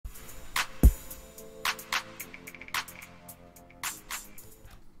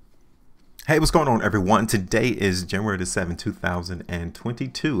Hey, what's going on, everyone? Today is January the 7th,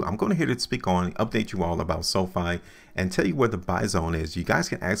 2022. I'm going here to speak on, update you all about SOFI and tell you where the buy zone is. You guys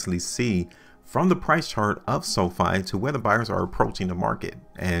can actually see from the price chart of SOFI to where the buyers are approaching the market.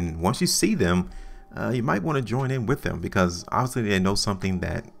 And once you see them, you might want to join in with them because obviously they know something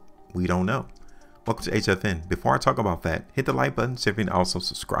that we don't know. Welcome to HueFin. Before I talk about that, hit the like button, so you can also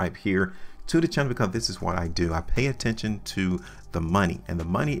subscribe here to the channel because this is what I do. I pay attention to the money, and the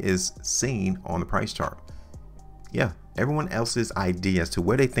money is seen on the price chart. Yeah, everyone else's idea as to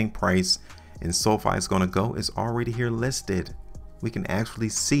where they think price in SOFI is going to go is already here listed. We can actually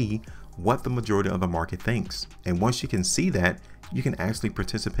see what the majority of the market thinks, and once you can see that, you can actually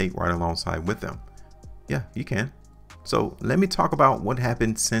participate right alongside with them. Yeah, you can. So let me talk about what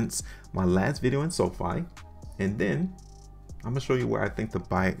happened since my last video in SOFI, and then I'm gonna show you where I think the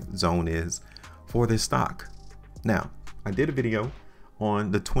buy zone is for this stock. Now, I did a video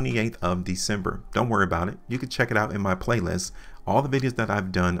on the 28th of December. Don't worry about it. You can check it out in my playlist. All the videos that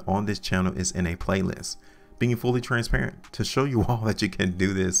I've done on this channel is in a playlist. Being fully transparent to show you all that you can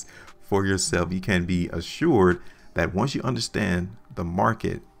do this for yourself. You can be assured that once you understand the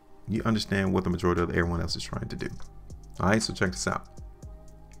market, you understand what the majority of everyone else is trying to do. All right, so check this out.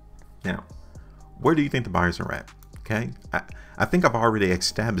 Now, where do you think the buyers are at? Okay, I think I've already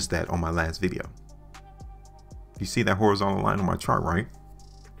established that on my last video. You see that horizontal line on my chart, right?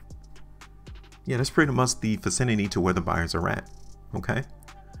 Yeah, that's pretty much the vicinity to where the buyers are at. Okay,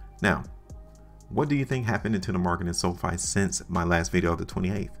 now, what do you think happened into the market in SOFI since my last video of the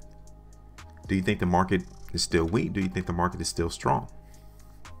 28th? Do you think the market is still weak? Do you think the market is still strong?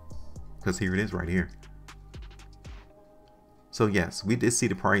 Because here it is right here. So yes, we did see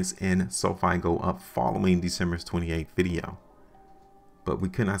the price in SOFI go up following December's 28th video, but we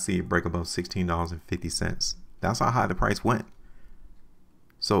could not see it break above $16.50. That's how high the price went.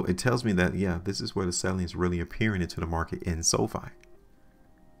 So it tells me that, yeah, this is where the selling is really appearing into the market in SOFI.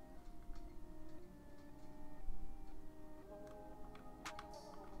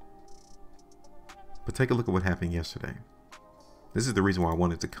 But take a look at what happened yesterday. This is the reason why I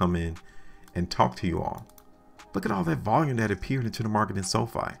wanted to come in and talk to you all. Look at all that volume that appeared into the market in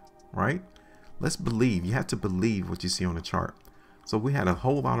SOFI, right? Let's believe. You have to believe what you see on the chart. So we had a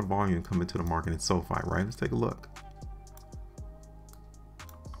whole lot of volume come into the market in SOFI, right? Let's take a look.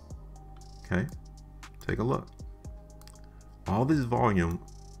 Okay, take a look. All this volume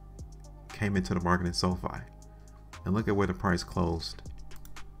came into the market in SOFI. And look at where the price closed.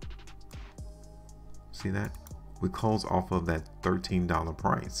 See that? We closed off of that $13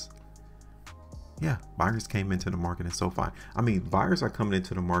 price. Yeah, buyers came into the market in SOFI. I mean, buyers are coming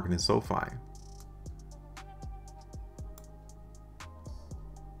into the market in SOFI.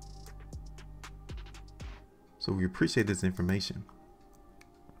 So we appreciate this information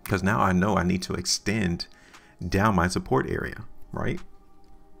because now I know I need to extend down my support area, right?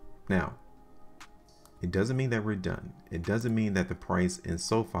 Now, it doesn't mean that we're done. It doesn't mean that the price in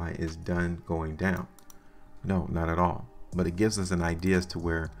SOFI is done going down. No, not at all. But it gives us an idea as to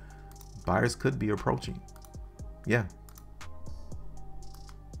where buyers could be approaching. Yeah.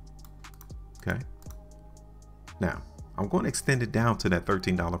 Okay. Now, I'm going to extend it down to that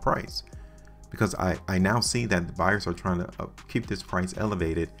 $13 price because I now see that the buyers are trying to keep this price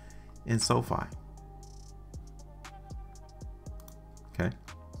elevated in SOFI. Okay.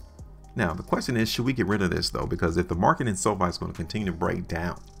 Now, the question is, should we get rid of this though? Because if the market in SOFI is going to continue to break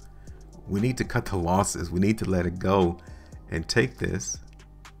down, we need to cut the losses. We need to let it go and take this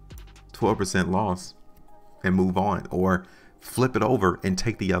 12% loss and move on, or flip it over and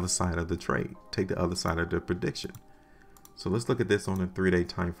take the other side of the trade, take the other side of the prediction. So let's look at this on a 3-day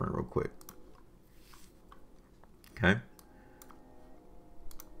time frame real quick. Okay,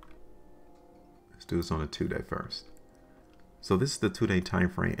 let's do this on a 2-day first. So this is the 2-day time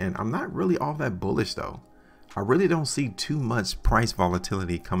frame, and I'm not really all that bullish though. I really don't see too much price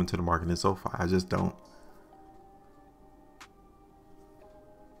volatility coming to the market in SOFI. I just don't.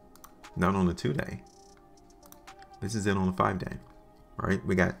 Not on the 2-day. This is it on the 5-day, right?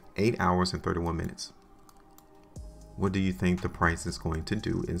 We got 8 hours and 31 minutes. What do you think the price is going to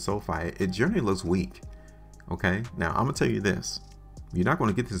do in SOFI? It generally looks weak. Okay, now I'm gonna tell you this. You're not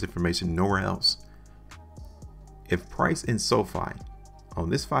going to get this information nowhere else. If price in SOFI on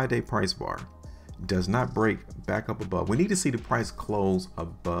this 5-day price bar does not break back up above, we need to see the price close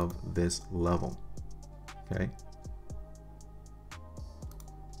above this level. Okay.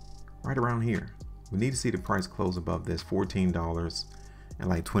 Right around here, we need to see the price close above this $14 and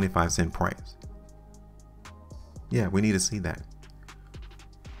like 25-cent price. Yeah, we need to see that.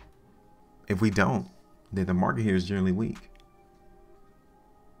 If we don't, then the market here is generally weak.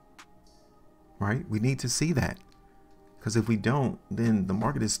 right? We need to see that, because if we don't, then the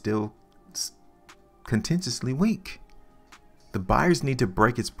market is still contentiously weak. The buyers need to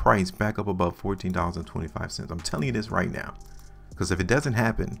break its price back up above $14.25. I'm telling you this right now, because if it doesn't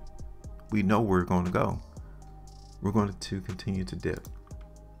happen, we know where we're going to go. We're going to continue to dip.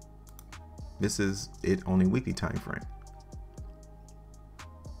 This is it on a weekly time frame.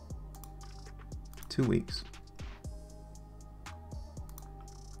 2 weeks.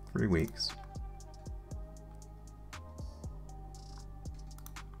 3 weeks.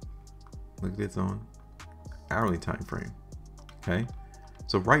 Look at this on hourly time frame. Okay,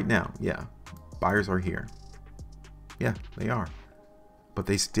 so right now, yeah, buyers are here. Yeah, they are, but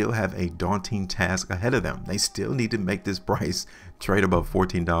they still have a daunting task ahead of them. They still need to make this price trade above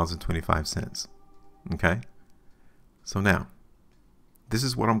 $14.25. Okay, so now this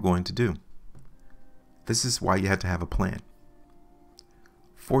is what I'm going to do. This is why you have to have a plan.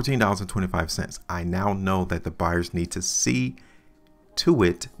 $14.25. I now know that the buyers need to see to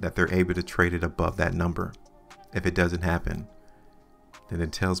it that they're able to trade it above that number. If it doesn't happen, then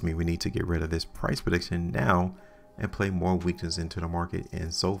it tells me we need to get rid of this price prediction now and play more weakness into the market in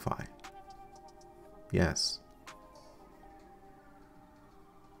SOFI. Yes.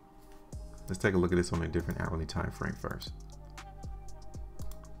 Let's take a look at this on a different hourly time frame first.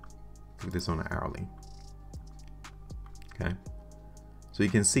 Look at this on an hourly. Okay. So you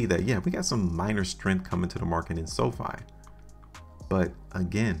can see that, yeah, we got some minor strength coming to the market in SOFI. But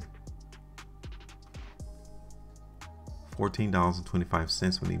again,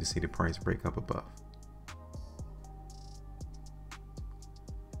 $14.25, we need to see the price break up above.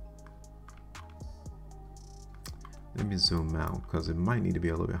 Let me zoom out because it might need to be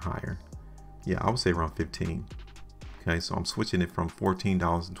a little bit higher. Yeah, I would say around 15. Okay, so I'm switching it from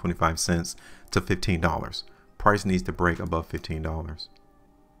 $14.25 to $15. Price needs to break above $15.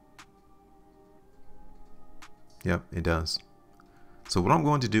 Yep, it does. So what I'm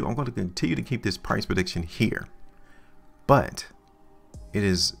going to do, I'm going to continue to keep this price prediction here, but it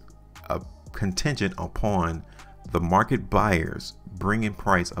is contingent upon the market buyers bringing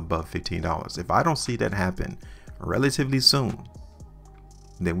price above $15. If I don't see that happen relatively soon,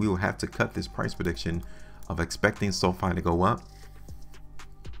 then we will have to cut this price prediction of expecting SOFI to go up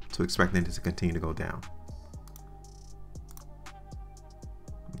to expecting it to continue to go down.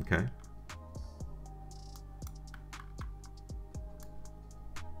 Okay.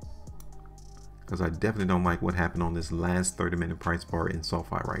 Because I definitely don't like what happened on this last 30-minute price bar in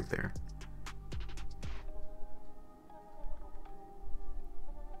SOFI right there.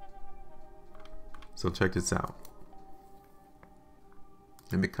 So check this out.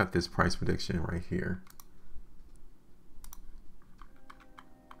 Let me cut this price prediction right here.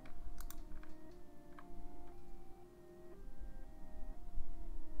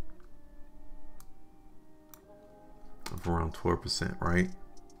 Of around 12%, right?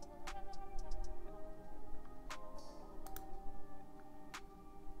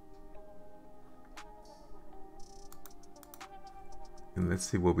 And let's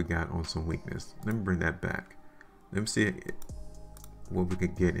see what we got on some weakness. Let me bring that back. Let me see what we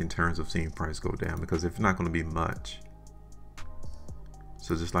could get in terms of seeing price go down, because if it's not going to be much,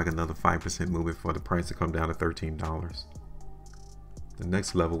 so just like another 5% movement for the price to come down to $13. The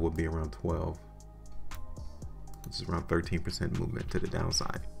next level will be around 12. This is around 13% movement to the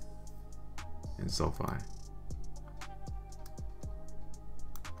downside in SOFI.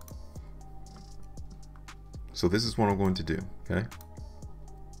 So this is what I'm going to do, okay?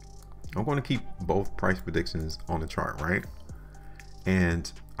 I'm going to keep both price predictions on the chart, right? And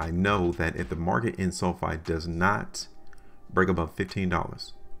I know that if the market in SOFI does not break above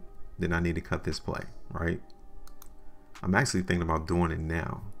 $15, then I need to cut this play, right? I'm actually thinking about doing it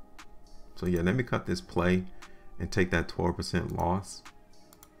now. So yeah, let me cut this play and take that 12% loss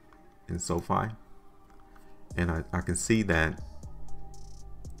in SOFI. And I can see that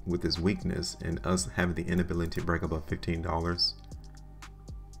with this weakness and us having the inability to break above $15,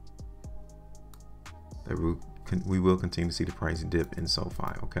 that we will continue to see the price dip in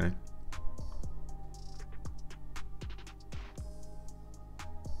SOFI, okay?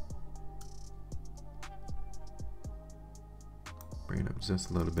 Bring it up just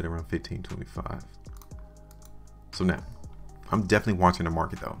a little bit around 15.25. So now, I'm definitely watching the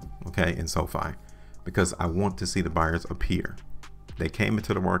market though, okay, in SOFI, because I want to see the buyers appear. They came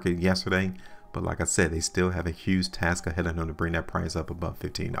into the market yesterday, but like I said, they still have a huge task ahead of them to bring that price up above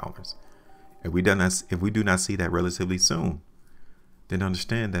 $15. If we do not see that relatively soon, then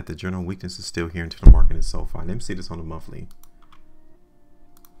understand that the general weakness is still here into the market in SOFI. Let me see this on the monthly.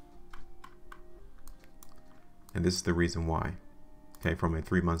 And this is the reason why, okay, from a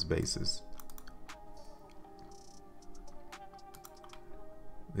 3 months basis.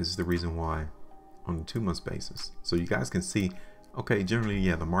 This is the reason why on the 2 month basis. So you guys can see, okay, generally,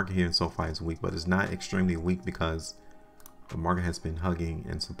 yeah, the market here in SOFI is weak, but it's not extremely weak because the market has been hugging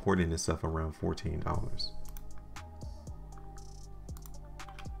and supporting itself around $14.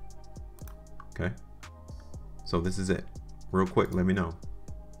 Okay, so this is it. Real quick, let me know,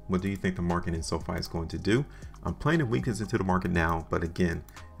 what do you think the market in SOFI is going to do? I'm playing the weakness into the market now, but again,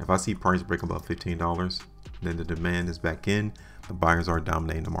 if I see price break above $15, then the demand is back in, the buyers are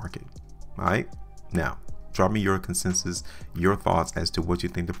dominating the market. All right, now drop me your consensus, your thoughts as to what you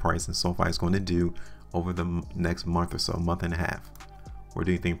think the price in SOFI is going to do over the next month or so, month and a half. Where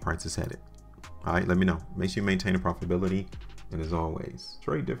do you think price is headed? All right, let me know. Make sure you maintain the profitability, and as always,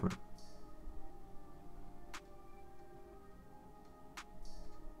 trade different.